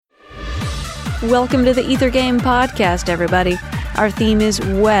Welcome to the Ether Game Podcast, everybody. Our theme is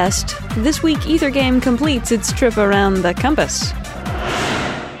West. This week, Ether Game completes its trip around the compass.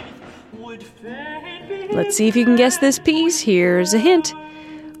 Let's see if you can guess this piece. Here's a hint.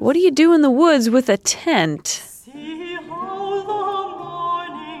 What do you do in the woods with a tent? See how the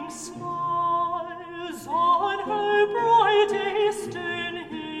morning smiles on her bright eastern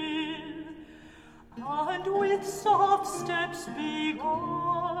hill, and with soft steps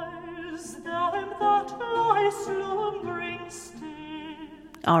beguiles them that lie slumbering still.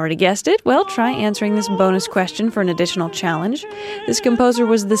 Already guessed it? Well, try answering this bonus question for an additional challenge. This composer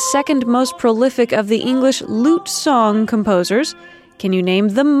was the second most prolific of the English lute song composers. Can you name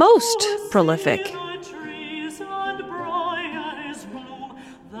the most prolific? Trees and briars bloom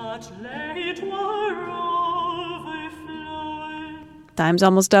that late were overflowing. Time's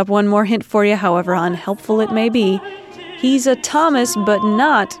almost up. One more hint for you, however unhelpful it may be. He's a Thomas, but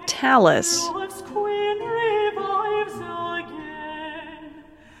not Tallis. Love's queen revives again,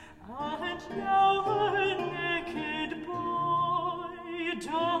 and now her naked boy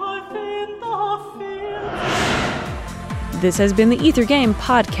doth in the field. This has been the Ether Game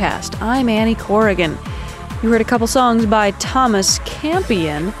Podcast. I'm Annie Corrigan. You heard a couple songs by Thomas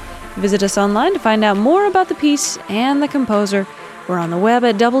Campion. Visit us online to find out more about the piece and the composer. We're on the web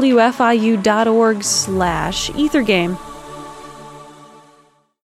at wfiu.org/ethergame.